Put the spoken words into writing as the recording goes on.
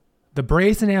The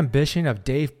brazen ambition of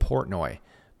Dave Portnoy,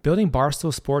 building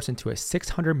Barstool Sports into a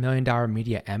 $600 million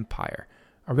media empire,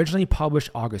 originally published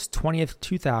August 20th,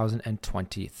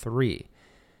 2023.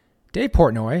 Dave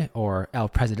Portnoy, or El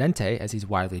Presidente as he's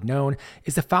widely known,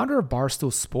 is the founder of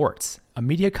Barstool Sports, a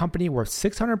media company worth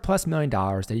 $600+ million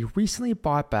that he recently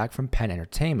bought back from Penn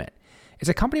Entertainment. It's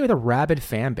a company with a rabid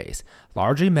fan base,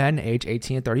 largely men aged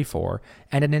 18 and 34,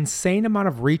 and an insane amount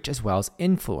of reach as well as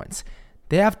influence.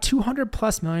 They have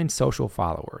 200+ million social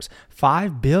followers,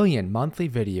 5 billion monthly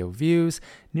video views,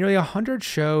 nearly 100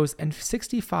 shows, and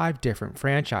 65 different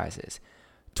franchises.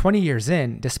 20 years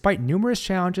in, despite numerous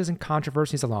challenges and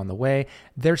controversies along the way,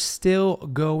 they're still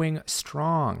going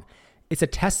strong. It's a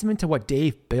testament to what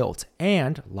Dave built,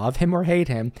 and, love him or hate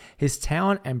him, his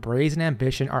talent and brazen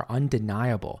ambition are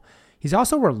undeniable. He's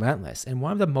also relentless and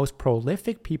one of the most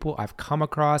prolific people I've come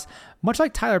across, much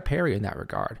like Tyler Perry in that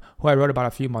regard, who I wrote about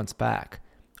a few months back.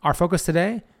 Our focus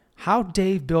today? How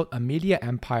Dave built a media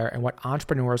empire and what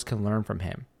entrepreneurs can learn from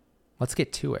him. Let's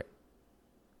get to it.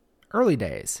 Early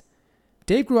days.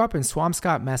 Dave grew up in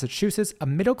Swampscott, Massachusetts, a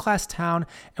middle-class town,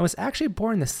 and was actually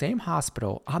born in the same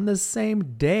hospital on the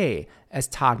same day as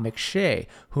Todd McShay,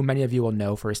 who many of you will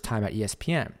know for his time at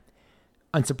ESPN.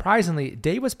 Unsurprisingly,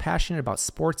 Dave was passionate about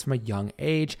sports from a young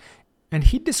age, and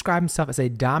he described himself as a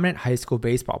dominant high school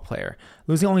baseball player,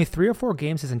 losing only 3 or 4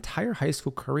 games his entire high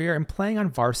school career and playing on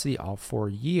varsity all 4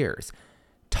 years.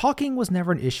 Talking was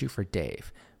never an issue for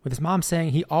Dave, with his mom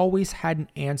saying he always had an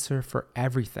answer for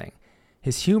everything.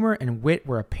 His humor and wit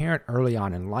were apparent early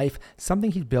on in life,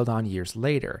 something he'd build on years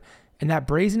later. And that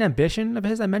brazen ambition of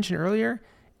his I mentioned earlier,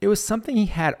 it was something he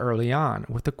had early on,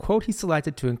 with the quote he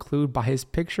selected to include by his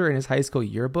picture in his high school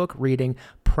yearbook reading,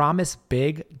 "Promise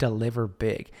big, deliver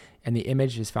big." And the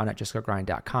image is found at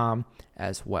justgogrind.com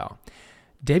as well.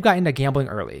 Dave got into gambling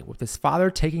early, with his father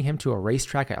taking him to a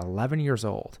racetrack at 11 years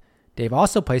old. Dave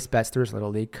also placed bets through his Little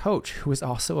League coach, who was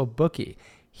also a bookie.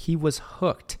 He was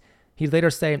hooked. He'd later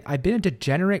say, "I've been a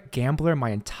degenerate gambler my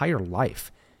entire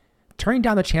life." Turning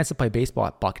down the chance to play baseball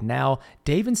at Bucknell,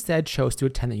 Dave instead chose to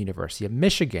attend the University of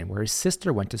Michigan, where his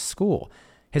sister went to school.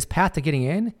 His path to getting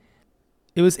in?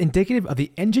 It was indicative of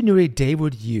the ingenuity Dave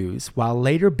would use while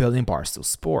later building Barstool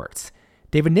Sports.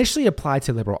 Dave initially applied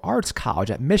to liberal arts college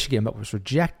at Michigan but was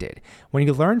rejected. When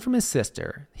he learned from his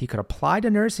sister, he could apply to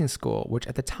nursing school, which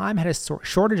at the time had a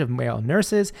shortage of male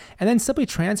nurses, and then simply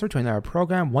transfer to another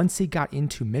program. Once he got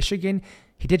into Michigan,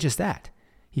 he did just that.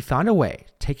 He found a way,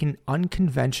 taking an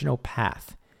unconventional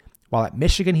path. While at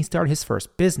Michigan, he started his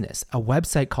first business, a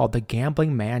website called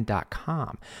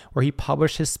thegamblingman.com, where he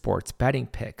published his sports betting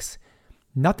picks.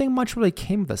 Nothing much really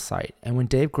came of the site, and when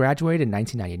Dave graduated in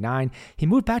 1999, he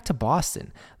moved back to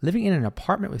Boston, living in an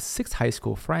apartment with 6 high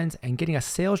school friends and getting a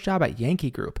sales job at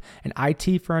Yankee Group, an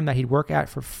IT firm that he'd worked at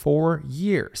for 4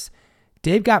 years.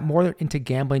 Dave got more into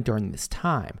gambling during this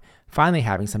time, finally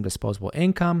having some disposable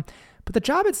income, but the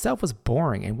job itself was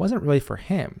boring and wasn't really for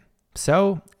him.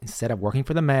 So, instead of working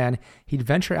for the man, he'd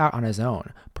venture out on his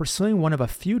own, pursuing one of a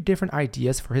few different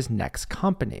ideas for his next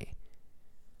company.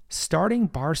 Starting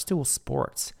Barstool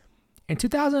Sports. In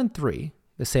 2003,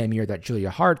 the same year that Julia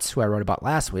Hartz, who I wrote about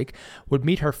last week, would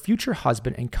meet her future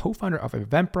husband and co-founder of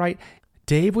Eventbrite,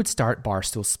 Dave would start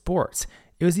Barstool Sports.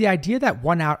 It was the idea that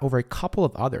won out over a couple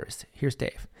of others. Here's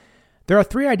Dave. There are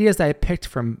 3 ideas that I picked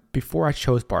from before I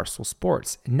chose Barstool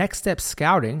Sports. Next Step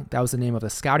Scouting, that was the name of the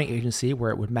scouting agency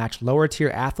where it would match lower tier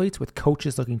athletes with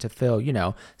coaches looking to fill,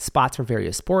 spots for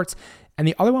various sports. And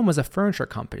the other one was a furniture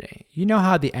company. You know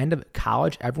how at the end of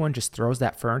college, everyone just throws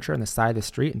that furniture on the side of the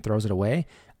street and throws it away?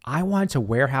 I wanted to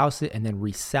warehouse it and then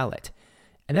resell it.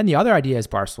 And then the other idea is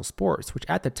Barstool Sports, which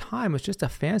at the time was just a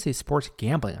fantasy sports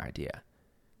gambling idea.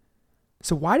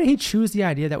 So why did he choose the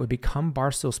idea that would become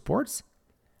Barstool Sports?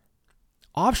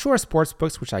 Offshore sports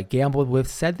books, which I gambled with,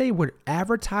 said they would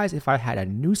advertise if I had a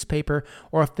newspaper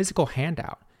or a physical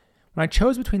handout. When I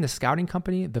chose between the scouting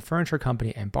company, the furniture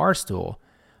company, and Barstool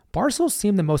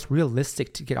seemed the most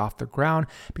realistic to get off the ground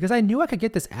because I knew I could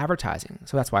get this advertising,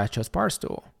 so that's why I chose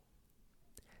Barstool.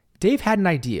 Dave had an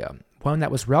idea, one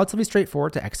that was relatively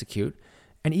straightforward to execute,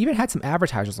 and even had some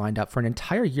advertisers lined up for an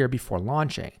entire year before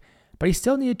launching, but he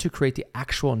still needed to create the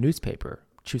actual newspaper,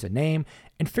 choose a name,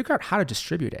 and figure out how to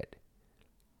distribute it.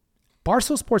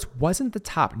 Barstool Sports wasn't the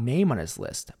top name on his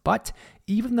list, but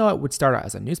even though it would start out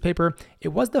as a newspaper, it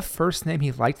was the first name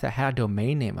he liked that had a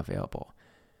domain name available.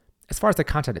 As far as the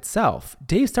content itself,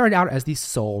 Dave started out as the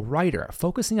sole writer,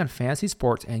 focusing on fantasy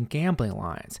sports and gambling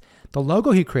lines. The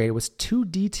logo he created was too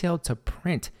detailed to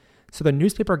print, so the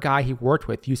newspaper guy he worked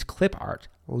with used clip art,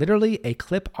 literally a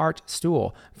clip art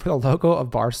stool, for the logo of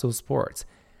Barstool Sports.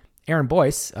 Aaron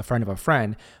Boyce, a friend of a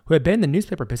friend, who had been in the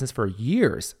newspaper business for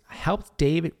years, helped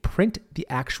Dave print the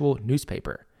actual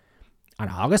newspaper. On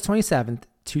August 27th,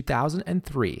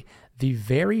 2003, the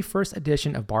very first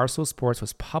edition of Barstool Sports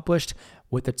was published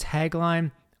with the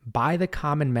tagline, "By the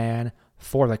Common Man,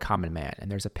 for the Common Man."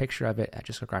 And there's a picture of it at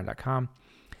justgrind.com.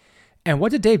 And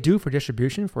what did Dave do for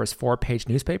distribution for his 4-page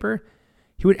newspaper?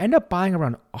 He would end up buying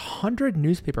around 100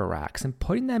 newspaper racks and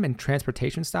putting them in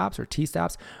transportation stops or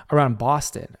T-stops around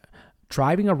Boston,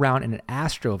 driving around in an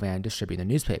Astro van distributing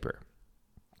the newspaper.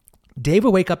 Dave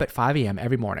would wake up at 5 a.m.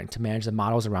 every morning to manage the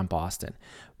models around Boston.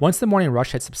 Once the morning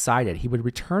rush had subsided, he would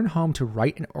return home to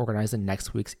write and organize the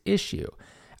next week's issue.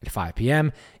 At 5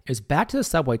 p.m., it was back to the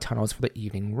subway tunnels for the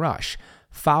evening rush,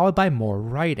 followed by more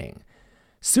writing.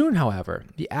 Soon, however,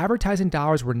 the advertising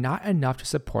dollars were not enough to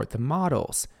support the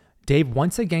models. Dave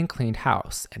once again cleaned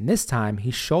house, and this time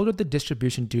he shouldered the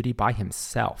distribution duty by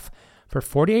himself. For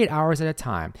 48 hours at a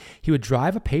time, he would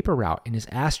drive a paper route in his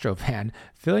Astro van,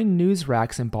 filling news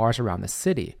racks and bars around the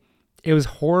city. It was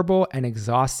horrible and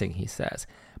exhausting, he says.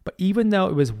 But even though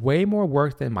it was way more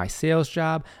work than my sales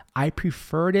job, I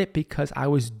preferred it because I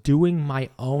was doing my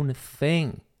own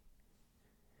thing.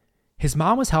 His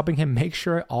mom was helping him make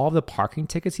sure all of the parking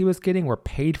tickets he was getting were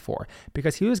paid for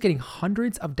because he was getting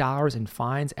hundreds of dollars in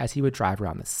fines as he would drive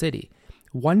around the city.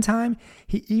 One time,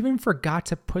 he even forgot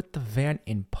to put the van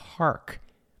in park.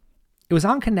 It was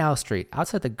on Canal Street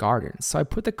outside the Gardens, so I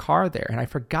put the car there and I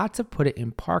forgot to put it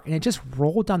in park and it just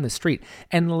rolled down the street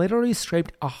and literally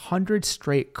scraped 100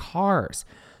 straight cars.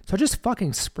 So I just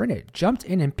fucking sprinted, jumped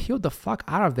in and peeled the fuck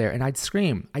out of there and I'd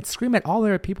scream. I'd scream at all the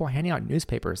other people handing out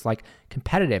newspapers, like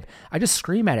competitive. I just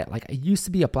scream at it like it used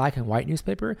to be a black and white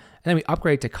newspaper and then we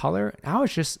upgraded to color and I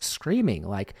was just screaming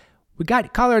like, we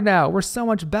got color now, we're so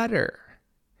much better.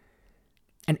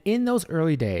 And in those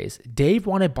early days, Dave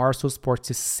wanted Barstool Sports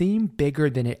to seem bigger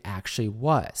than it actually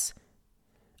was.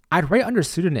 I'd write under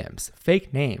pseudonyms,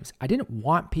 fake names. I didn't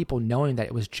want people knowing that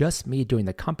it was just me doing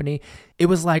the company. It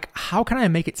was like, how can I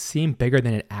make it seem bigger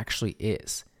than it actually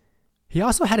is? He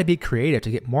also had to be creative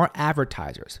to get more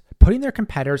advertisers, putting their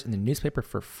competitors in the newspaper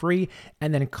for free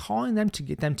and then calling them to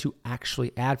get them to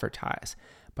actually advertise.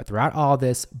 But throughout all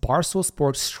this, Barstool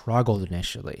Sports struggled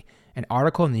initially. An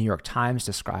article in the New York Times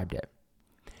described it.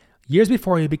 Years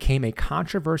before he became a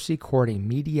controversy-courting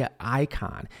media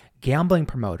icon, gambling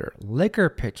promoter, liquor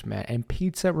pitchman, and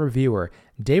pizza reviewer,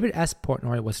 David S.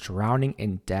 Portnoy was drowning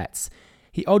in debts.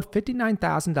 He owed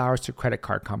 $59,000 to credit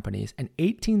card companies and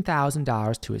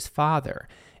 $18,000 to his father.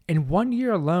 In 1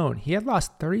 year alone, he had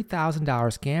lost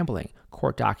 $30,000 gambling,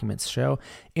 court documents show.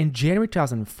 In January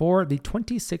 2004, the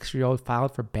 26-year-old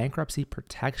filed for bankruptcy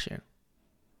protection.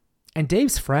 And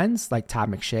Dave's friends, like Todd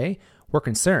McShay, were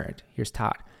concerned. Here's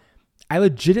Todd. I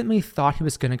legitimately thought he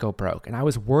was going to go broke, and I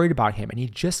was worried about him, and he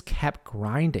just kept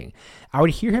grinding. I would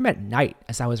hear him at night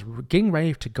as I was getting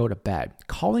ready to go to bed,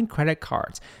 calling credit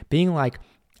cards, being like,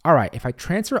 all right, if I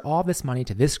transfer all this money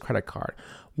to this credit card,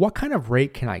 what kind of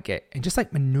rate can I get? And just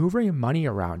like maneuvering money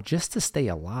around just to stay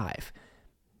alive.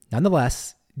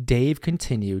 Nonetheless, Dave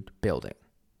continued building.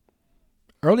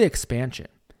 Early expansion.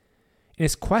 In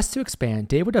his quest to expand,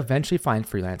 Dave would eventually find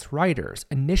freelance writers,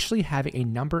 initially having a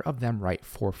number of them write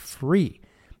for free.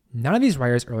 None of these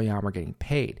writers early on were getting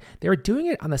paid. They were doing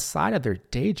it on the side of their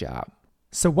day job.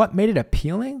 So what made it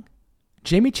appealing?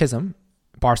 Jamie Chisholm,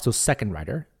 Barstool's second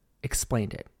writer,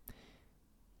 explained it.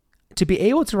 To be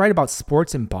able to write about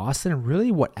sports in Boston,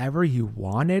 really whatever you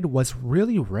wanted, was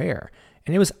really rare.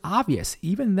 And it was obvious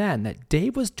even then that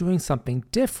Dave was doing something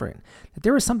different, that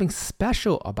there was something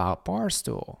special about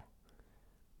Barstool.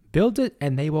 Build it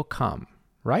and they will come,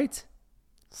 right?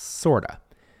 Sorta.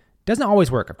 Doesn't always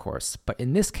work, of course, but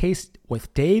in this case,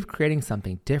 with Dave creating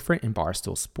something different in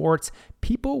Barstool Sports,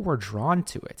 people were drawn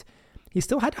to it. He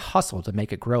still had to hustle to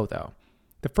make it grow, though.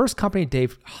 The first company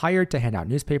Dave hired to hand out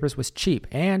newspapers was cheap,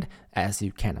 and, as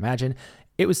you can imagine,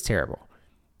 it was terrible.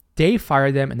 Dave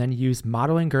fired them and then used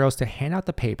modeling girls to hand out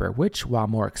the paper, which, while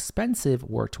more expensive,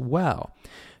 worked well.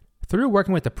 Through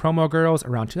working with the promo girls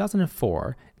around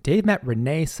 2004, Dave met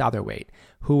Renee Satherwaite,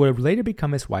 who would later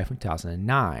become his wife in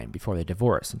 2009 before they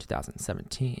divorced in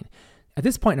 2017. At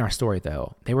this point in our story,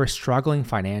 though, they were struggling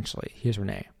financially. Here's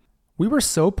Renee. We were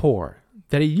so poor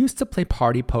that he used to play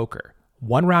party poker,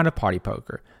 one round of party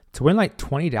poker, to win like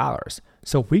 $20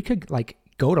 so we could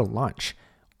go to lunch.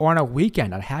 Or on a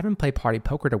weekend, I'd have him play party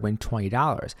poker to win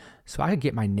 $20 so I could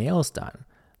get my nails done.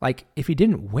 If he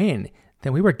didn't win,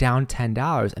 then we were down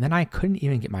 $10 and then I couldn't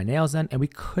even get my nails done and we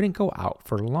couldn't go out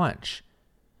for lunch.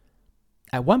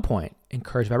 At one point,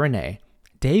 encouraged by Renee,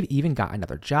 Dave even got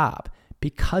another job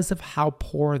because of how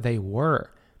poor they were.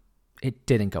 It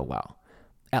didn't go well.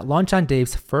 At lunch on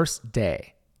Dave's first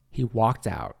day, he walked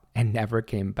out and never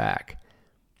came back.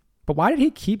 But why did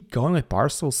he keep going with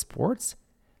Barstool Sports?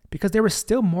 Because there was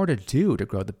still more to do to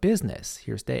grow the business.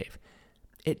 Here's Dave.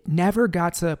 It never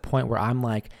got to a point where I'm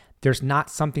like, there's not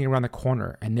something around the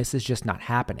corner and this is just not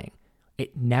happening.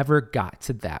 It never got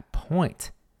to that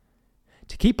point.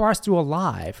 To keep Barstool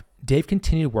alive, Dave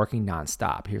continued working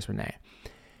nonstop. Here's Renee.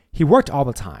 He worked all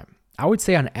the time. I would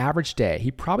say on an average day,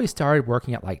 he probably started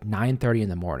working at like 9:30 in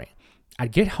the morning.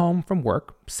 I'd get home from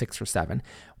work, 6 or 7.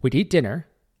 We'd eat dinner,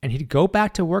 and he'd go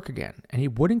back to work again. And he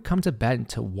wouldn't come to bed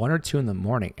until 1 or 2 in the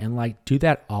morning and like do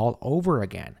that all over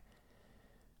again.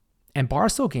 And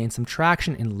Barstool gained some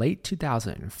traction in late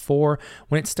 2004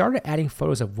 when it started adding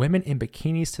photos of women in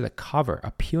bikinis to the cover,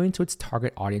 appealing to its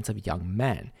target audience of young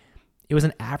men. It was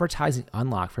an advertising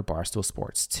unlock for Barstool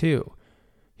Sports too.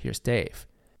 Here's Dave.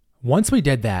 Once we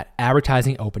did that,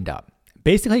 advertising opened up.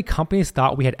 Basically, companies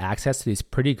thought we had access to these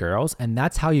pretty girls, and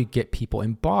that's how you get people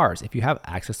in bars if you have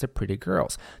access to pretty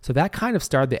girls. So that kind of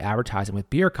started the advertising with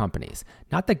beer companies,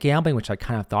 not the gambling, which I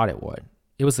kind of thought it would.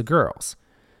 It was the girls.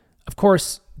 Of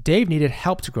course, Dave needed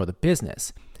help to grow the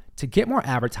business. To get more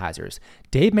advertisers,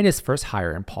 Dave made his first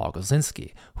hire in Paul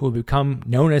Gozinski, who would become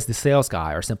known as the sales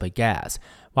guy or simply Gaz.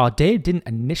 While Dave didn't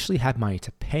initially have money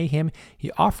to pay him,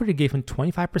 he offered to give him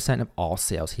 25% of all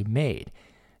sales he made.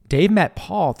 Dave met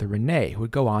Paul through Renee, who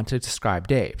would go on to describe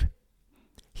Dave.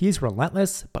 He's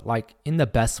relentless, but like in the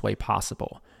best way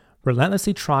possible.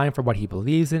 Relentlessly trying for what he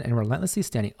believes in and relentlessly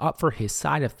standing up for his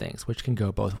side of things, which can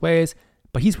go both ways,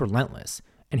 but he's relentless.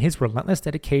 And his relentless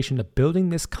dedication to building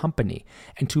this company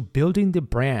and to building the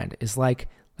brand is like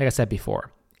I said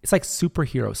before, it's like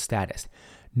superhero status.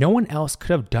 No one else could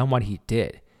have done what he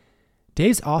did.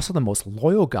 Dave's also the most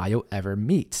loyal guy you'll ever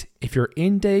meet. If you're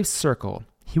in Dave's circle,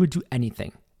 he would do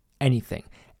anything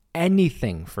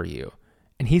for you.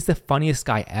 And he's the funniest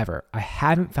guy ever. I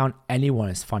haven't found anyone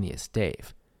as funny as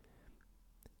Dave.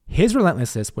 His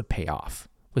relentlessness would pay off,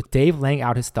 with Dave laying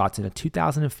out his thoughts in a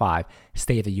 2005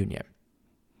 State of the Union.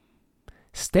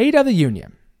 State of the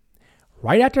Union.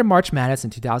 Right after March Madness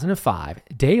in 2005,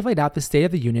 Dave laid out the State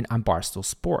of the Union on Barstool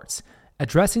Sports,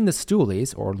 addressing the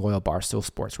Stoolies, or loyal Barstool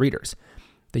Sports readers.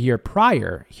 The year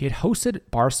prior, he had hosted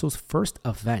Barstool's first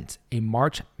event, a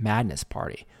March Madness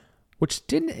party, which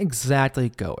didn't exactly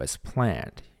go as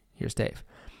planned. Here's Dave.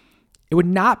 It would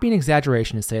not be an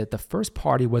exaggeration to say that the first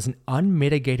party was an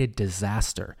unmitigated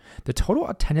disaster. The total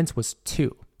attendance was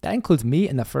 2. That includes me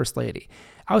and the First Lady.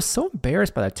 I was so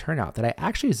embarrassed by the turnout that I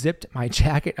actually zipped my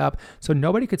jacket up so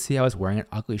nobody could see I was wearing an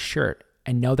ugly shirt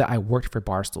and know that I worked for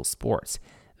Barstool Sports.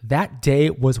 That day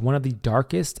was one of the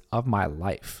darkest of my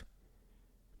life.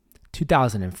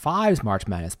 2005's March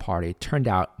Madness party turned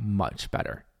out much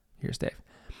better. Here's Dave.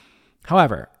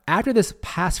 However, after this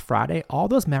past Friday, all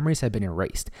those memories have been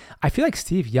erased. I feel like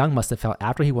Steve Young must have felt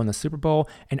after he won the Super Bowl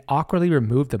and awkwardly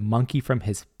removed the monkey from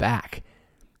his back.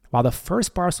 While the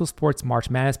first Barstool Sports March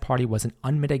Madness party was an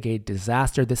unmitigated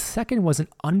disaster, the second was an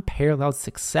unparalleled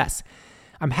success.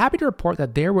 I'm happy to report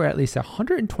that there were at least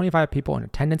 125 people in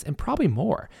attendance and probably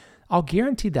more. I'll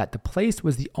guarantee that the place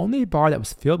was the only bar that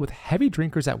was filled with heavy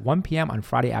drinkers at 1 p.m. on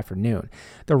Friday afternoon.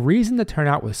 The reason the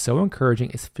turnout was so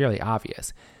encouraging is fairly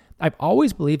obvious. I've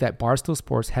always believed that Barstool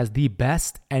Sports has the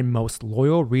best and most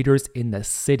loyal readers in the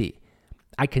city.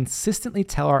 I consistently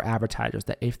tell our advertisers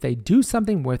that if they do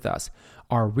something with us,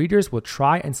 our readers will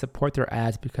try and support their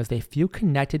ads because they feel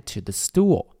connected to the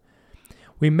stool.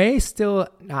 We may still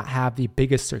not have the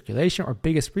biggest circulation or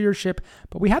biggest readership,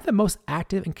 but we have the most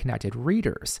active and connected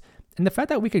readers. And the fact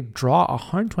that we could draw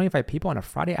 125 people on a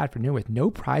Friday afternoon with no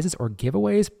prizes or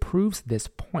giveaways proves this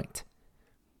point.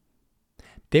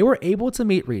 They were able to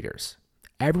meet readers,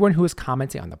 everyone who was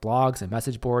commenting on the blogs and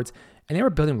message boards, and they were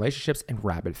building relationships and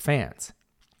rabid fans.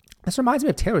 This reminds me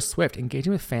of Taylor Swift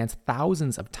engaging with fans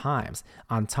thousands of times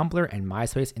on Tumblr and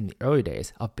MySpace in the early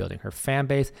days of building her fan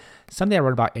base, something I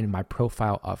wrote about in my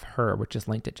profile of her, which is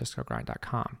linked at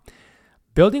justgogrind.com.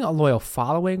 Building a loyal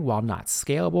following while not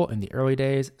scalable in the early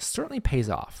days certainly pays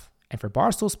off, and for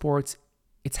Barstool Sports,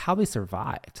 it's how they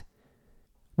survived.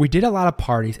 We did a lot of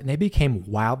parties and they became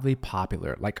wildly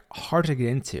popular, like hard to get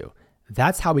into.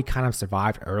 That's how we kind of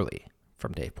survived early,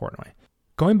 from Dave Portnoy.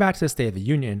 Going back to the State of the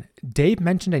Union, Dave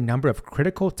mentioned a number of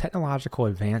critical technological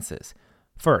advances.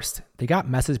 First, they got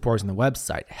message boards on the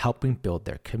website, helping build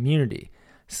their community.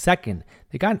 Second,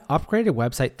 they got an upgraded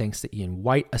website thanks to Ian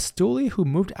White, a stoolie who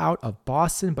moved out of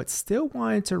Boston but still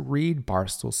wanted to read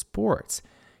Barstool Sports.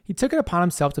 He took it upon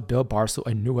himself to build Barstool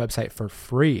a new website for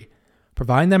free,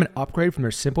 providing them an upgrade from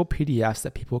their simple PDFs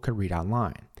that people could read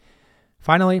online.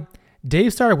 Finally,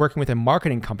 Dave started working with a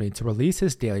marketing company to release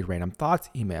his daily Random Thoughts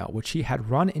email, which he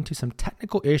had run into some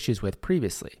technical issues with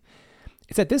previously.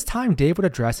 It's at this time Dave would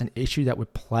address an issue that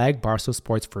would plague Barstool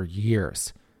Sports for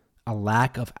years: a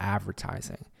lack of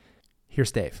advertising.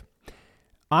 Here's Dave.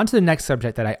 On to the next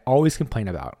subject that I always complain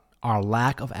about: our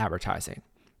lack of advertising.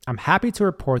 I'm happy to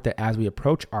report that as we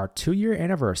approach our 2-year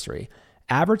anniversary,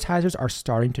 advertisers are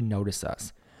starting to notice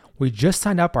us. We just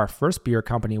signed up our first beer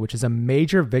company, which is a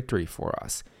major victory for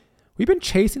us. We've been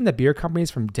chasing the beer companies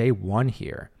from day one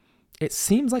here. It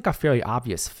seems like a fairly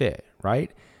obvious fit,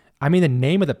 right? I mean, the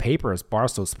name of the paper is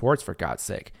Barstool Sports, for God's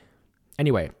sake.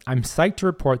 Anyway, I'm psyched to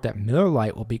report that Miller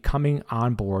Lite will be coming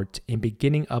on board in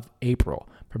beginning of April.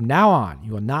 From now on,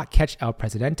 you will not catch El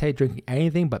Presidente drinking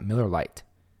anything but Miller Lite.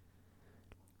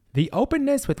 The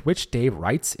openness with which Dave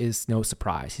writes is no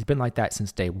surprise. He's been like that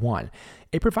since day one.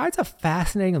 It provides a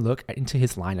fascinating look into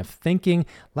his line of thinking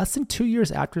less than 2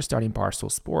 years after starting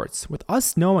Barstool Sports, with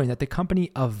us knowing that the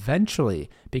company eventually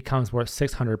becomes worth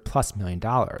 $600+ million,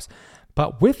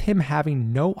 but with him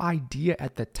having no idea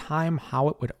at the time how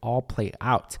it would all play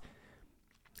out.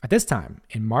 At this time,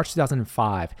 in March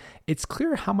 2005, it's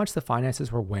clear how much the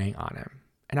finances were weighing on him.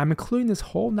 And I'm including this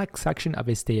whole next section of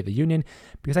his State of the Union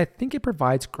because I think it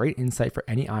provides great insight for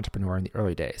any entrepreneur in the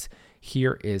early days.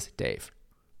 Here is Dave.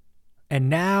 And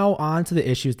now on to the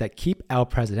issues that keep El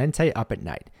Presidente up at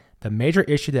night. The major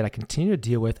issue that I continue to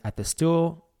deal with at the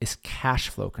Stool is cash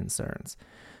flow concerns.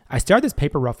 I started this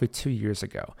paper roughly 2 years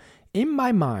ago. In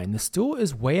my mind, the Stool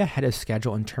is way ahead of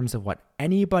schedule in terms of what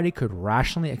anybody could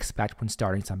rationally expect when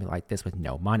starting something like this with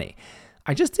no money.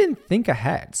 I just didn't think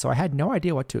ahead, so I had no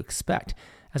idea what to expect.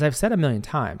 As I've said a million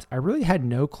times, I really had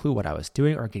no clue what I was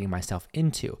doing or getting myself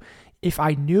into. If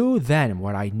I knew then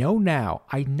what I know now,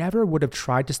 I never would have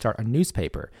tried to start a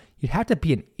newspaper. You'd have to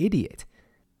be an idiot.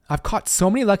 I've caught so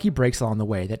many lucky breaks along the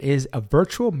way that it is a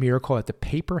virtual miracle that the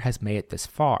paper has made it this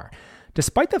far.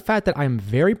 Despite the fact that I am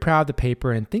very proud of the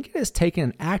paper and think it has taken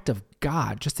an act of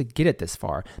God just to get it this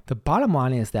far, the bottom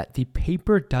line is that the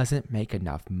paper doesn't make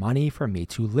enough money for me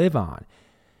to live on.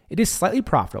 It is slightly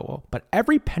profitable, but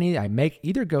every penny I make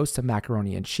either goes to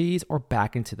macaroni and cheese or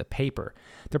back into the paper.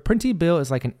 The printing bill is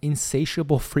like an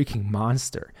insatiable freaking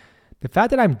monster. The fact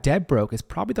that I'm dead broke is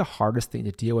probably the hardest thing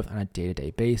to deal with on a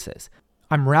day-to-day basis.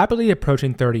 I'm rapidly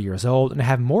approaching 30 years old and I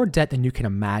have more debt than you can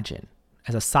imagine.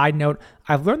 As a side note,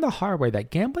 I've learned the hard way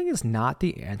that gambling is not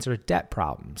the answer to debt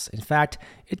problems. In fact,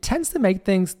 it tends to make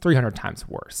things 300 times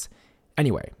worse.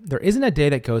 Anyway, there isn't a day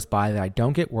that goes by that I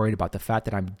don't get worried about the fact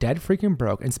that I'm dead freaking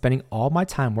broke and spending all my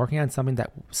time working on something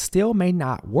that still may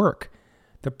not work.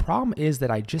 The problem is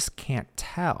that I just can't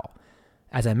tell.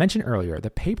 As I mentioned earlier, the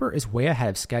paper is way ahead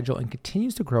of schedule and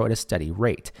continues to grow at a steady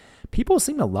rate. People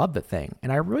seem to love the thing,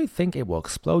 and I really think it will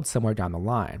explode somewhere down the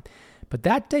line. But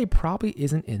that day probably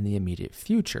isn't in the immediate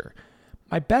future.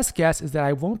 My best guess is that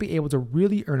I won't be able to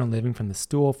really earn a living from the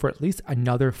Stool for at least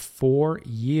another 4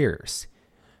 years.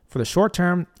 For the short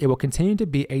term, it will continue to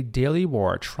be a daily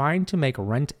war trying to make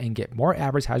rent and get more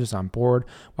advertisers on board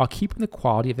while keeping the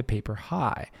quality of the paper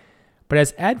high. But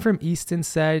as Ed from Easton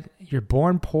said, you're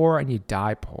born poor and you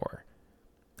die poor.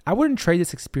 I wouldn't trade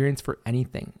this experience for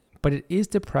anything, but it is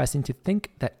depressing to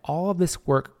think that all of this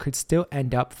work could still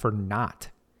end up for naught.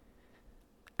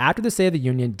 After the State of the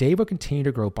Union, Dave will continue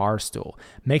to grow Barstool,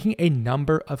 making a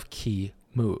number of key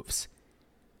moves.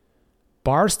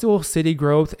 Barstool City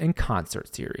Growth and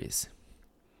Concert Series.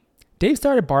 Dave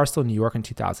started Barstool New York in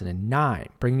 2009,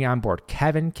 bringing on board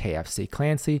Kevin KFC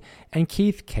Clancy and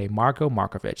Keith K.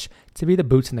 Markovich to be the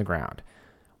boots in the ground.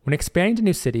 When expanding to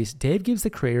new cities, Dave gives the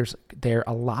creators there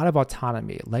a lot of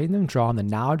autonomy, letting them draw on the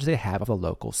knowledge they have of the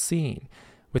local scene.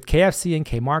 With KFC and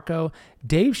K. Marco,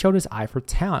 Dave showed his eye for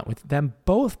talent, with them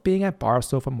both being at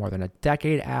Barstool for more than a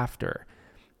decade after.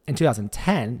 In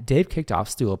 2010, Dave kicked off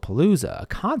Stoolapalooza, a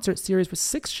concert series with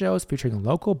 6 shows featuring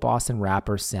local Boston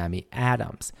rapper Sammy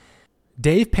Adams.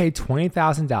 Dave paid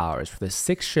 $20,000 for the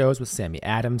 6 shows with Sammy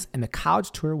Adams, and the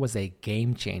college tour was a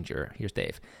game changer. Here's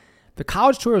Dave. The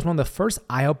college tour was one of the first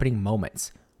eye-opening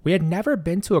moments. We had never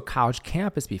been to a college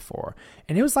campus before,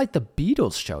 and it was like the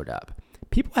Beatles showed up.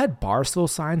 People had Barstool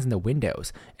signs in the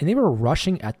windows, and they were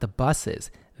rushing at the buses.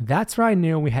 That's where I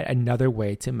knew we had another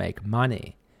way to make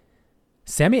money.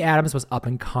 Sammy Adams was up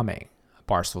and coming.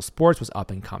 Barstool Sports was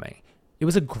up and coming. It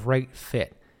was a great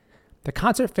fit. The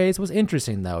concert phase was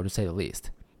interesting, though, to say the least.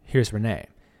 Here's Renee.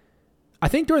 I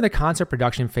think during the concert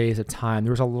production phase of time,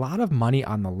 there was a lot of money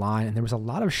on the line, and there was a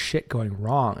lot of shit going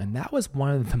wrong, and that was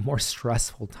one of the more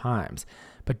stressful times.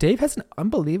 But Dave has an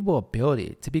unbelievable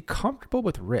ability to be comfortable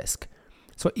with risk.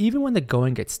 So even when the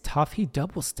going gets tough, he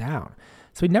doubles down.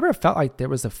 So he never felt like there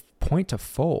was a point to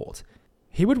fold.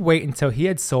 He would wait until he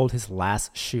had sold his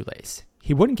last shoelace.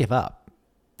 He wouldn't give up.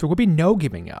 There would be no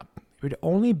giving up. It would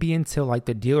only be until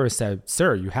the dealer said,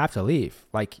 "Sir, you have to leave.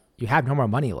 You have no more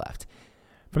money left."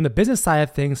 From the business side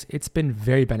of things, it's been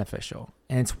very beneficial.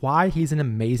 And it's why he's an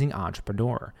amazing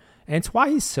entrepreneur. And it's why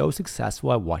he's so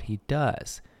successful at what he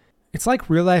does. It's like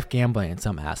real life gambling in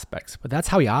some aspects, but that's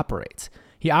how he operates.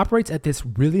 He operates at this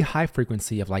really high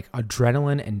frequency of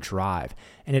adrenaline and drive.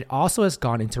 And it also has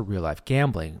gone into real life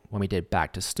gambling when we did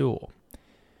Back to Stool.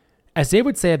 As Dave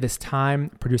would say at this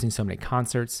time, producing so many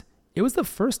concerts, it was the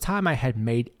first time I had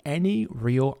made any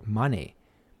real money.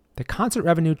 The concert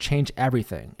revenue changed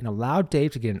everything and allowed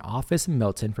Dave to get an office in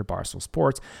Milton for Barstool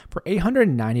Sports for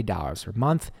 $890 per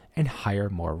month and hire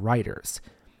more writers.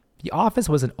 The office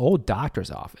was an old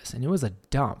doctor's office and it was a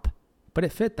dump, but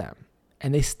it fit them,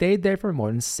 and they stayed there for more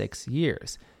than 6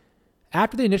 years.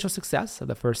 After the initial success of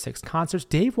the first 6 concerts,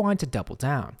 Dave wanted to double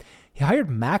down. He hired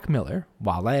Mac Miller,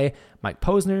 Wale, Mike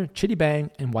Posner, Chitty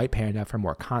Bang, and White Panda for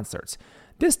more concerts.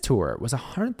 This tour was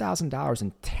 $100,000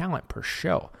 in talent per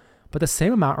show, but the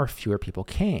same amount or fewer people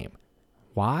came.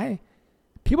 Why?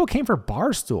 People came for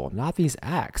Barstool, not these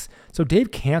acts. So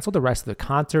Dave canceled the rest of the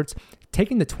concerts,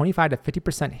 taking the 25 to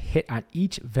 50% hit on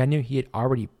each venue he had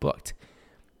already booked.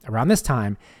 Around this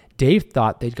time, Dave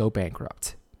thought they'd go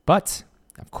bankrupt. But,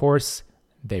 of course,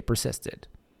 they persisted.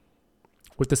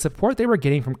 With the support they were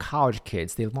getting from college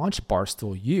kids, they launched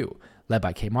Barstool U, led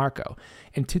by K. Marco,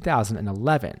 in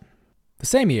 2011. The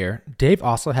same year, Dave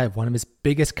also had one of his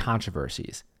biggest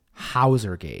controversies,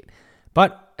 Hausergate.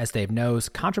 But, as Dave knows,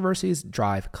 controversies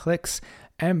drive clicks,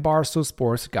 and Barstool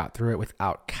Sports got through it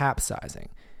without capsizing.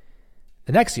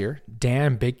 The next year,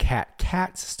 Dan Big Cat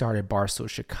Katz started Barstool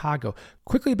Chicago,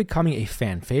 quickly becoming a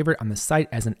fan favorite on the site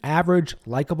as an average,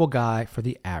 likable guy for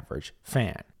the average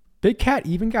fan. Big Cat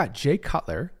even got Jay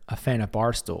Cutler, a fan of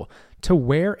Barstool, to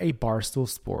wear a Barstool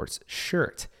Sports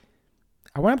shirt.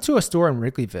 I went up to a store in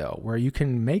Wrigleyville where you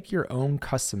can make your own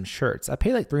custom shirts. I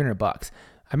paid $300.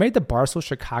 I made the Barstool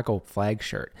Chicago flag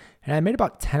shirt, and I made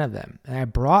about 10 of them, and I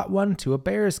brought one to a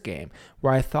Bears game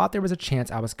where I thought there was a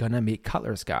chance I was going to meet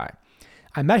Cutler's guy.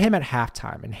 I met him at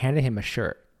halftime and handed him a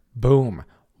shirt. Boom.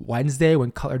 Wednesday,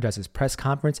 when Cutler does his press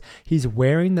conference, he's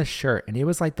wearing the shirt, and it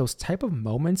was like those type of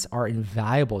moments are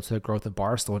invaluable to the growth of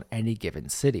Barstool in any given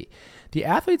city. The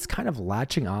athletes kind of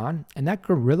latching on, and that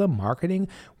guerrilla marketing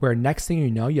where next thing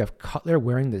you know, you have Cutler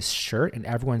wearing this shirt and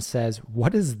everyone says,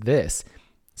 "What is this?"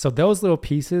 So those little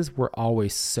pieces were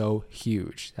always so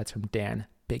huge. That's from Dan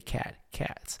Big Cat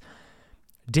Katz.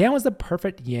 Dan was the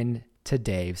perfect yin to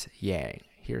Dave's yang.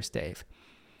 Here's Dave.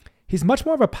 He's much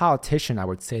more of a politician, I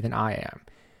would say, than I am.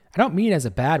 I don't mean it as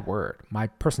a bad word. My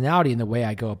personality and the way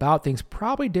I go about things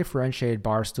probably differentiated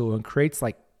Barstool and creates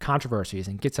controversies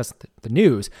and gets us the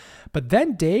news. But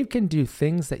then Dave can do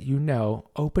things that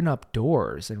open up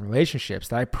doors and relationships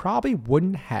that I probably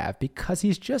wouldn't have because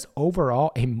he's just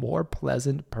overall a more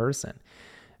pleasant person.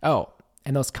 Oh,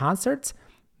 and those concerts,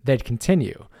 they'd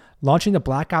continue. Launching the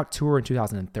Blackout Tour in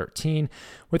 2013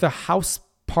 with a house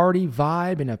party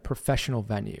vibe in a professional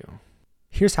venue.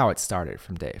 Here's how it started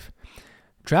from Dave.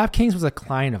 DraftKings was a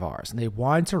client of ours, and they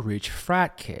wanted to reach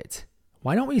frat kids.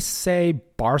 Why don't we say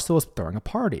Barstool is throwing a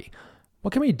party?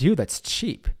 What can we do that's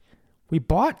cheap? We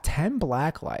bought 10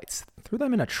 black lights, threw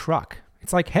them in a truck.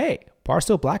 It's like, hey,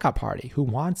 Barstool Blackout Party, who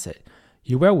wants it?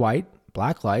 You wear white,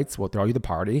 black lights, we'll throw you the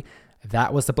party.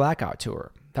 That was the Blackout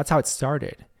Tour. That's how it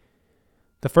started.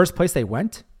 The first place they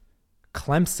went?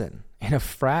 Clemson, in a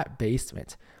frat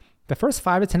basement. The first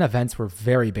 5 to 10 events were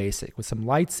very basic, with some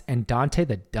lights and Dante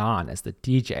the Don as the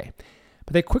DJ.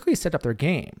 But they quickly stepped up their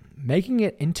game, making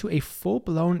it into a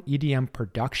full-blown EDM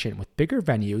production with bigger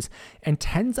venues and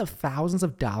tens of thousands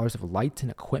of dollars of lights and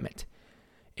equipment.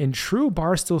 In true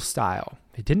Barstool style,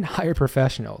 they didn't hire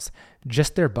professionals,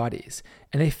 just their buddies,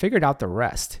 and they figured out the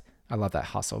rest. I love that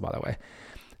hustle, by the way.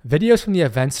 Videos from the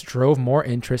events drove more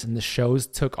interest and the shows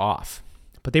took off.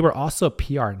 But they were also a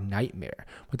PR nightmare,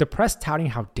 with the press touting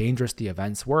how dangerous the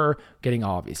events were, getting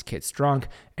all of these kids drunk,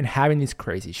 and having these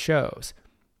crazy shows.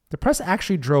 The press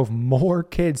actually drove more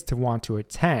kids to want to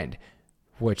attend,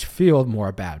 which fueled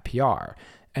more bad PR,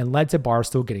 and led to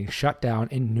Barstool getting shut down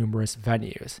in numerous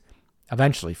venues,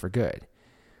 eventually for good.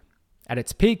 At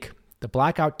its peak, the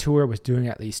Blackout Tour was doing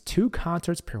at least 2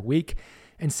 concerts per week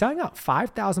and selling out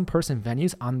 5,000-person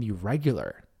venues on the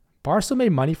regular. Barstool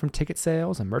made money from ticket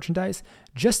sales and merchandise,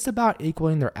 just about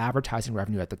equaling their advertising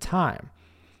revenue at the time.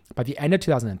 By the end of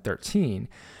 2013,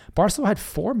 Barstool had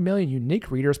 4 million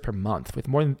unique readers per month, with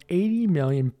more than 80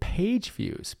 million page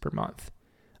views per month.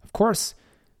 Of course,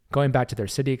 going back to their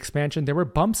city expansion, there were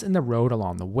bumps in the road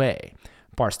along the way.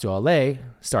 Barstool LA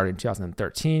started in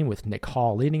 2013 with Nick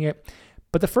Hall leading it,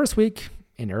 but the first week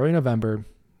in early November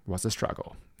was a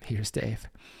struggle. Here's Dave.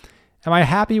 Am I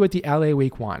happy with the LA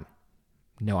week one?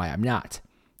 No, I am not.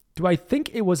 Do I think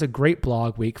it was a great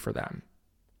blog week for them?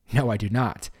 No, I do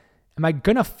not. Am I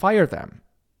gonna fire them?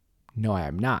 No, I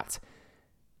am not.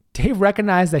 Dave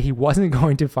recognized that he wasn't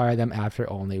going to fire them after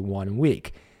only 1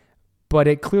 week, but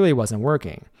it clearly wasn't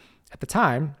working. At the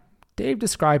time, Dave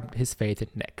described his faith in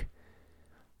Nick.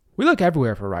 We look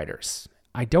everywhere for writers.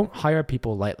 I don't hire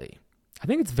people lightly. I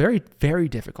think it's very, very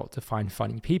difficult to find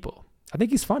funny people. I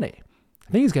think he's funny.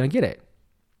 I think he's going to get it.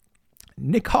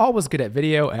 Nick Hall was good at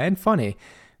video and funny,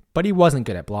 but he wasn't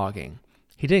good at blogging.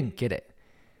 He didn't get it.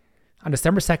 On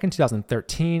December 2nd,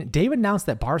 2013, Dave announced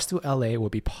that Barstool LA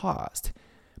would be paused,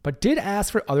 but did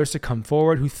ask for others to come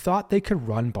forward who thought they could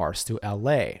run Barstool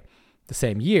LA. The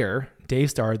same year, Dave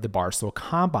started the Barstool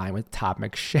Combine with Todd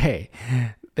McShay.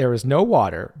 There was no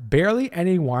water, barely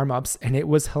any warm-ups, and it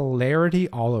was hilarity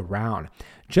all around.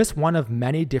 Just one of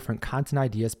many different content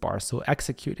ideas Barstool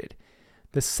executed.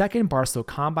 The second Barstool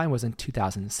Combine was in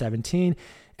 2017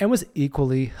 and was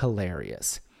equally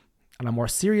hilarious. On a more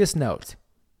serious note,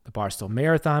 the Barstool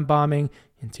Marathon bombing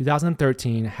in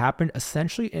 2013 happened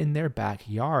essentially in their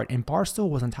backyard, and Barstool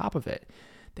was on top of it.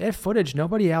 They had footage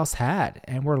nobody else had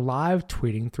and were live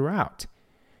tweeting throughout.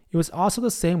 It was also the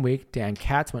same week Dan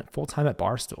Katz went full-time at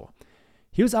Barstool.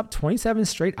 He was up 27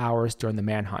 straight hours during the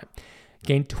manhunt,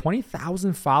 gained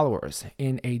 20,000 followers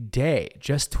in a day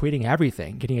just tweeting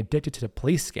everything, getting addicted to the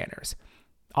police scanners.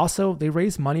 Also, they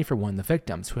raised money for one of the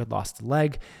victims who had lost a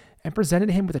leg and presented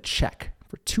him with a check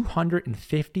for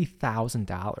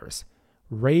 $250,000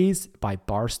 raised by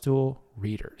Barstool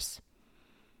readers.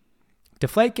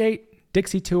 Deflategate,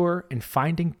 Dixie Tour, and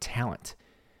Finding Talent.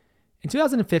 In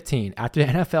 2015, after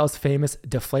the NFL's famous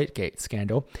Deflategate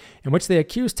scandal, in which they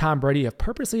accused Tom Brady of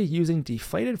purposely using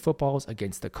deflated footballs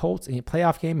against the Colts in a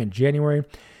playoff game in January,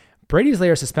 Brady's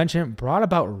later suspension brought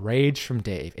about rage from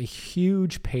Dave, a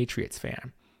huge Patriots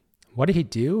fan. What did he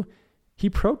do? He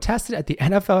protested at the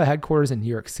NFL headquarters in New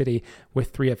York City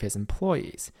with 3 of his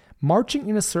employees, marching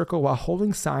in a circle while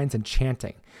holding signs and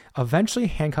chanting, eventually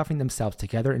handcuffing themselves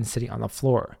together and sitting on the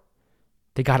floor.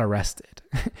 They got arrested.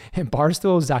 In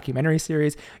Barstool's documentary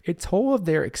series, it told of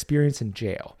their experience in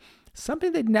jail,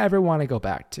 something they'd never want to go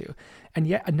back to, and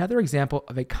yet another example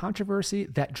of a controversy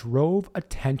that drove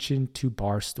attention to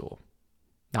Barstool.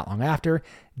 Not long after,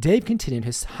 Dave continued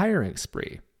his hiring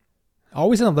spree.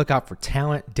 Always on the lookout for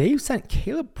talent, Dave sent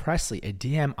Caleb Presley a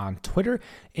DM on Twitter,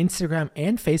 Instagram,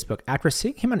 and Facebook after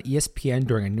seeing him on ESPN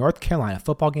during a North Carolina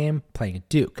football game playing at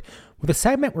Duke, with a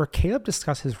segment where Caleb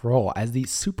discussed his role as the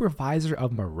supervisor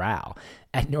of morale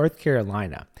at North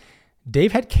Carolina.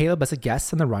 Dave had Caleb as a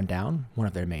guest on The Rundown, one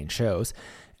of their main shows,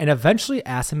 and eventually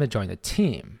asked him to join the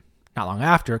team. Not long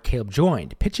after, Caleb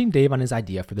joined, pitching Dave on his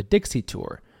idea for the Dixie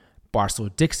Tour.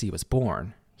 Barstool Dixie was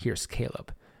born. Here's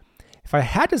Caleb. If I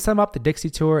had to sum up the Dixie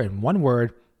Tour in one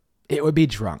word, it would be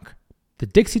drunk. The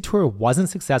Dixie Tour wasn't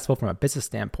successful from a business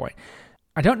standpoint.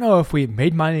 I don't know if we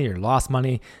made money or lost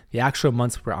money the actual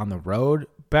months we were on the road,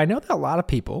 but I know that a lot of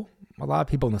people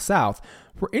in the South,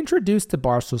 were introduced to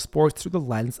Barstool Sports through the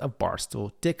lens of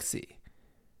Barstool Dixie.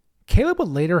 Caleb would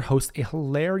later host a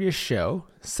hilarious show,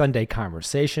 Sunday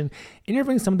Conversation,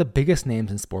 interviewing some of the biggest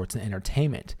names in sports and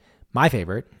entertainment. My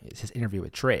favorite is his interview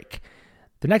with Drake.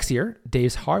 The next year,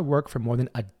 Dave's hard work for more than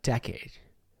a decade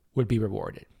would be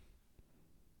rewarded.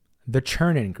 The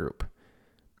Chernin Group.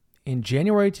 In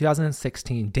January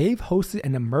 2016, Dave hosted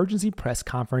an emergency press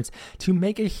conference to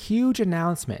make a huge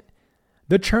announcement.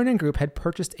 The Chernin Group had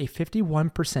purchased a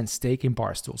 51% stake in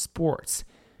Barstool Sports.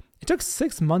 It took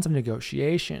 6 months of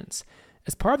negotiations.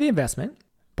 As part of the investment,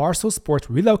 Barstool Sports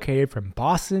relocated from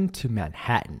Boston to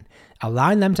Manhattan,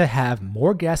 allowing them to have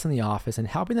more guests in the office and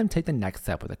helping them take the next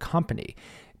step with the company.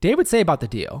 Dave would say about the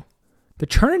deal, the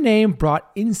Chernin name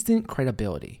brought instant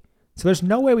credibility, so there's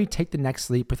no way we take the next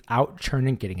leap without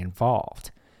Chernin getting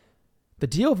involved. The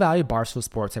deal valued Barstool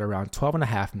Sports at around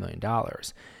 $12.5 million,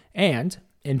 and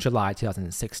in July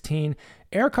 2016,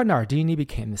 Erica Nardini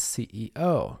became the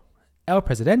CEO. El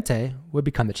Presidente would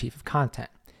become the chief of content.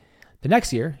 The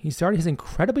next year, he started his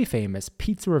incredibly famous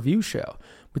pizza review show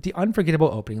with the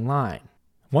unforgettable opening line,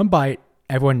 "One bite,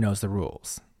 everyone knows the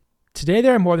rules." Today,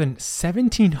 there are more than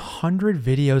 1,700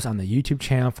 videos on the YouTube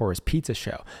channel for his pizza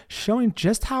show, showing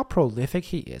just how prolific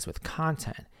he is with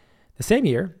content. The same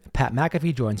year, Pat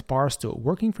McAfee joins Barstool,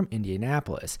 working from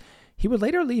Indianapolis. He would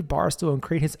later leave Barstool and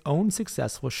create his own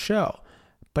successful show,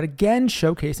 but again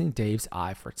showcasing Dave's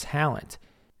eye for talent.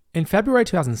 In February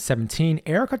 2017,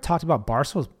 Erica talked about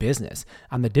Barstool's business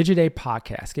on the Digiday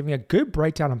podcast, giving a good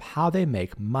breakdown of how they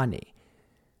make money.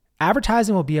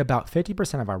 Advertising will be about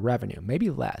 50% of our revenue, maybe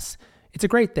less. It's a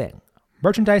great thing.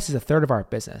 Merchandise is a third of our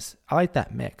business. I like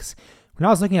that mix. When I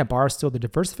was looking at Barstool, the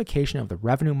diversification of the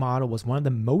revenue model was one of the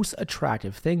most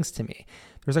attractive things to me.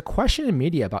 There's a question in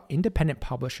media about independent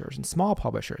publishers and small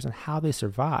publishers and how they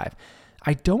survive.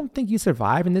 I don't think you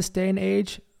survive in this day and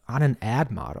age on an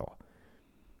ad model.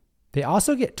 They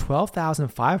also get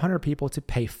 12,500 people to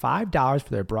pay $5 for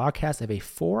their broadcast of a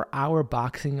 4-hour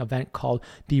boxing event called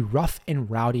the Rough and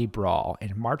Rowdy Brawl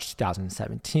in March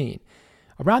 2017.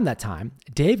 Around that time,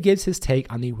 Dave gives his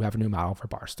take on the revenue model for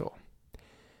Barstool.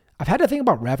 I've had to think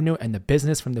about revenue and the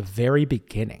business from the very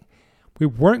beginning. We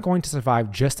weren't going to survive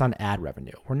just on ad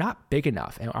revenue. We're not big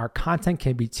enough, and our content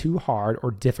can be too hard or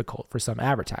difficult for some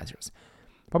advertisers.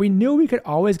 But we knew we could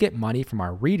always get money from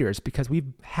our readers because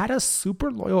we've had a super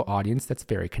loyal audience that's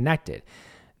very connected.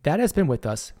 That has been with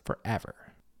us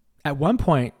forever. At one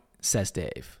point, says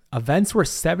Dave, events were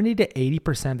 70 to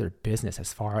 80% of their business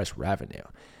as far as revenue.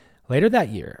 Later that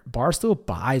year, Barstool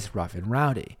buys Rough and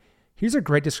Rowdy. Here's a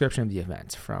great description of the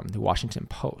event from the Washington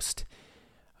Post.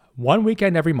 One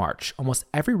weekend every March, almost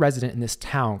every resident in this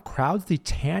town crowds the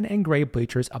tan and gray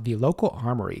bleachers of the local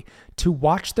armory to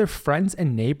watch their friends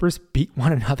and neighbors beat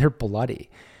one another bloody.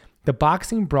 The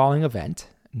boxing brawling event,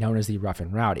 known as the Rough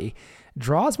and Rowdy,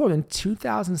 draws more than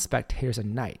 2,000 spectators a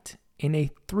night in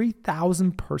a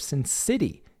 3,000-person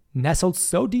city nestled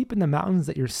so deep in the mountains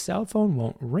that your cell phone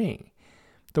won't ring.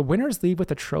 The winners leave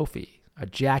with a trophy, a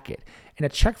jacket, and a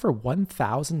check for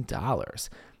 $1,000.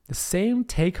 The same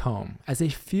take home as a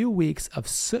few weeks of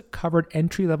soot-covered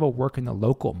entry-level work in the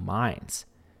local mines.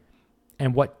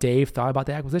 And what Dave thought about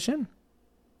the acquisition?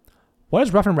 What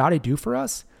does Rough and Rowdy do for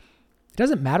us? It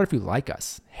doesn't matter if you like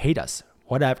us, hate us,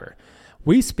 whatever.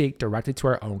 We speak directly to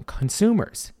our own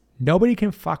consumers. Nobody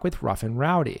can fuck with Rough and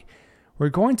Rowdy. We're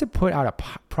going to put out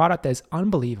a product that is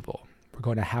unbelievable. We're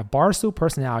going to have Barstool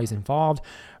personalities involved.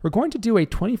 We're going to do a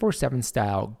 24/7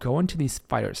 style, go into these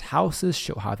fighters' houses,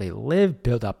 show how they live,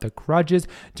 build up the grudges,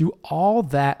 do all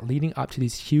that leading up to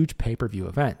these huge pay-per-view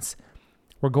events.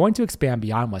 We're going to expand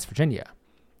beyond West Virginia.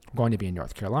 We're going to be in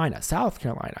North Carolina, South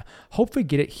Carolina, hopefully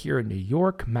get it here in New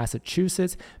York,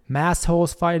 Massachusetts,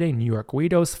 massholes fighting, New York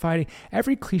Guidos fighting,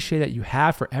 every cliche that you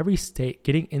have for every state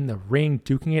getting in the ring,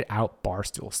 duking it out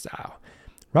Barstool style.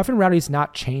 Rough and Rowdy is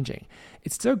not changing.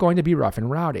 It's still going to be Rough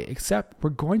and Rowdy, except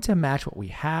we're going to match what we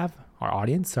have, our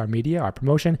audience, our media, our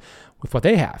promotion, with what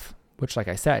they have, which, like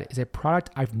I said, is a product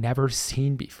I've never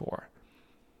seen before.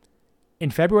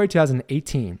 In February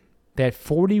 2018, they had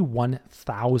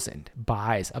 41,000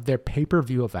 buys of their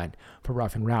pay-per-view event for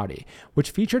Rough and Rowdy,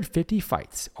 which featured 50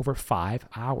 fights over 5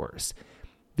 hours.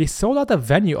 They sold out the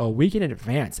venue a week in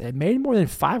advance and made more than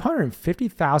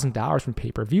 $550,000 from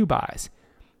pay-per-view buys.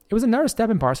 It was another step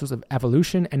in Barstool's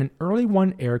evolution and an early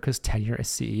one in Erica's tenure as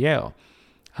CEO.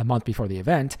 A month before the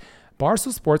event,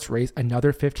 Barstool Sports raised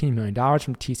another $15 million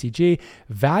from TCG,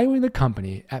 valuing the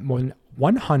company at more than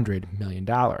 $100 million.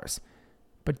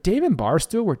 But Dave and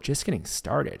Barstool were just getting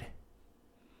started.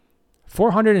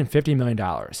 $450 million.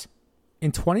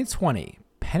 In 2020,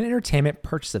 Penn Entertainment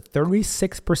purchased a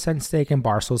 36% stake in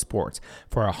Barstool Sports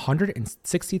for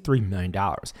 $163 million,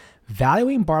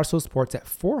 valuing Barstool Sports at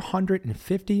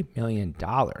 $450 million.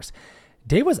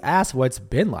 Dave was asked what it's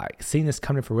been like seeing this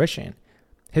come to fruition.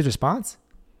 His response?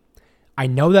 I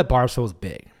know that Barstool is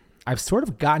big. I've sort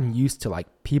of gotten used to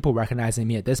people recognizing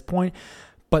me at this point,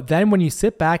 but then when you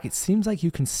sit back, it seems like you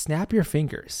can snap your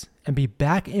fingers and be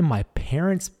back in my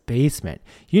parents' basement,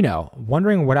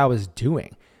 wondering what I was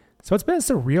doing. So it's been a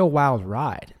surreal, wild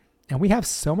ride, and we have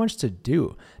so much to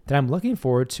do that I'm looking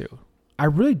forward to. I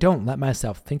really don't let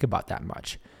myself think about that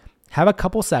much. Have a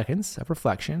couple seconds of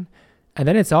reflection, and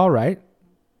then it's all right.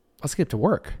 Let's get to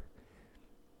work.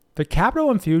 The capital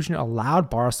infusion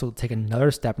allowed Barstool to take another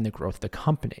step in the growth of the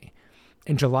company.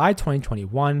 In July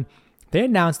 2021, they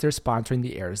announced they're sponsoring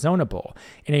the Arizona Bowl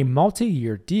in a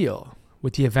multi-year deal,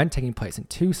 with the event taking place in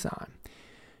Tucson.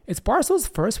 It's Barstool's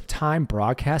first time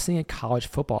broadcasting a college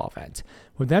football event,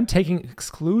 with them taking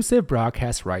exclusive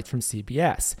broadcast rights from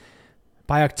CBS.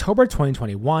 By October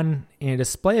 2021, in a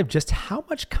display of just how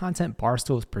much content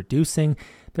Barstool is producing,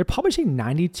 they're publishing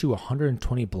 90 to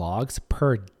 120 blogs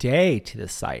per day to the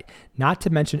site, not to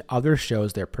mention other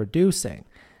shows they're producing.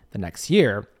 The next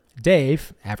year,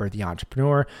 Dave, ever the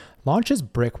entrepreneur, launches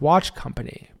Brick Watch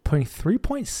Company, putting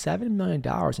 $3.7 million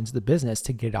into the business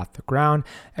to get it off the ground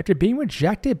after being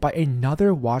rejected by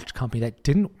another watch company that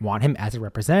didn't want him as a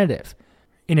representative.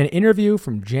 In an interview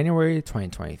from January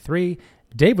 2023,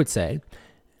 Dave would say,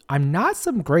 I'm not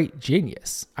some great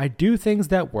genius. I do things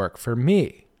that work for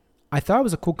me. I thought it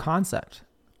was a cool concept.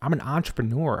 I'm an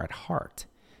entrepreneur at heart.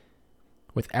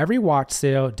 With every watch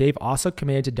sale, Dave also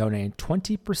committed to donating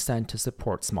 20% to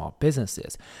support small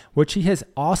businesses, which he has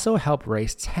also helped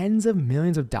raise tens of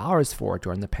millions of dollars for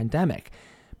during the pandemic.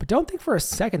 But don't think for a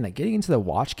second that getting into the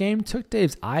watch game took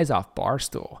Dave's eyes off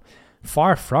Barstool.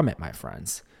 Far from it, my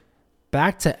friends.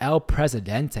 Back to El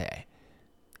Presidente.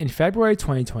 In February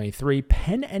 2023,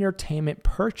 Penn Entertainment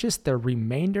purchased the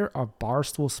remainder of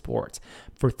Barstool Sports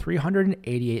for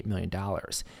 $388 million.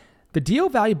 The deal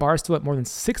valued Barstool at more than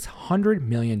 $600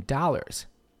 million.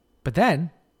 But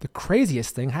then, the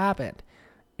craziest thing happened.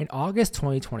 In August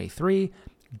 2023,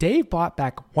 Dave bought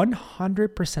back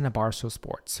 100% of Barstool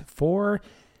Sports for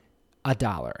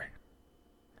 $1.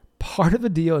 Part of the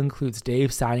deal includes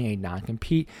Dave signing a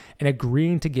non-compete and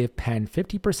agreeing to give Penn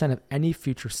 50% of any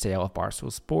future sale of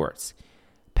Barstool Sports.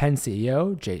 Penn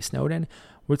CEO Jay Snowden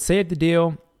would say of the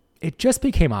deal, "It just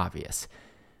became obvious.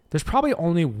 There's probably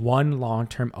only one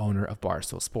long-term owner of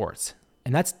Barstool Sports,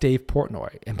 and that's Dave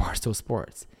Portnoy in Barstool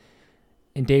Sports."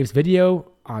 In Dave's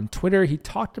video on Twitter, he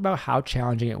talked about how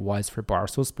challenging it was for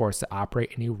Barstool Sports to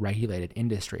operate in a regulated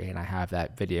industry, and I have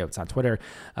that video. It's on Twitter.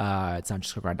 It's on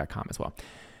justgogrind.com as well.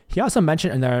 He also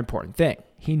mentioned another important thing.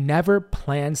 He never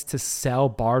plans to sell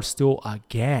Barstool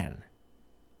again.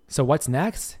 So what's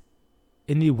next?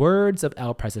 In the words of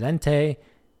El Presidente,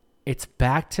 it's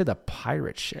back to the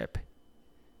pirate ship.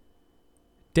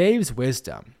 Dave's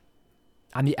wisdom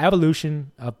on the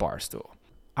evolution of Barstool.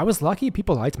 I was lucky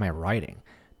people liked my writing.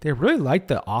 They really liked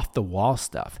the off-the-wall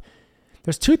stuff.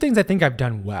 There's two things I think I've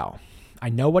done well. I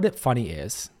know what it funny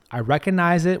is. I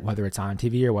recognize it, whether it's on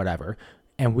TV or whatever,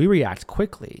 and we react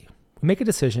quickly. We make a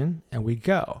decision and we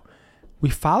go.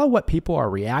 We follow what people are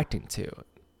reacting to.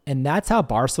 And that's how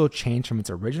Barstool changed from its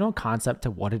original concept to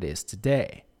what it is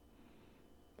today.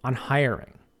 On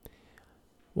hiring.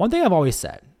 One thing I've always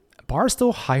said,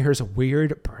 Barstool hires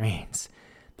weird brains.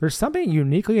 There's something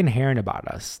uniquely inherent about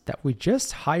us that we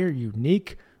just hire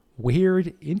unique,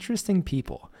 weird, interesting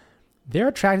people. They're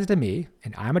attracted to me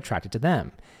and I'm attracted to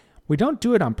them. We don't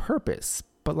do it on purpose,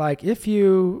 but like if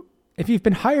you've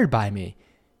been hired by me,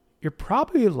 you're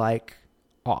probably like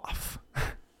off.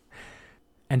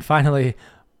 And finally,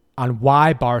 on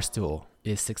why Barstool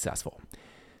is successful.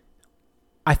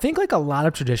 I think like a lot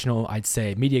of traditional, I'd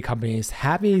say, media companies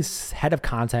have a head of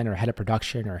content or head of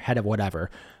production or head of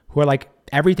whatever who are like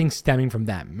everything stemming from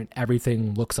them and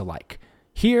everything looks alike.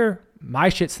 Here, my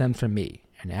shit stems from me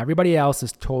and everybody else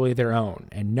is totally their own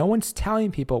and no one's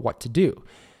telling people what to do.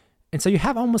 And so you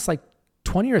have almost like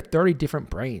 20 or 30 different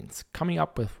brains coming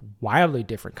up with wildly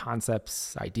different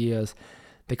concepts, ideas.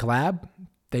 They collab,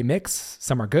 they mix,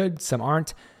 some are good, some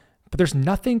aren't, but there's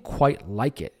nothing quite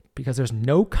like it because there's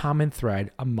no common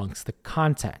thread amongst the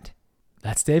content.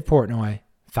 That's Dave Portnoy,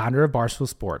 founder of Barstool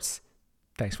Sports.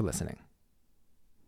 Thanks for listening.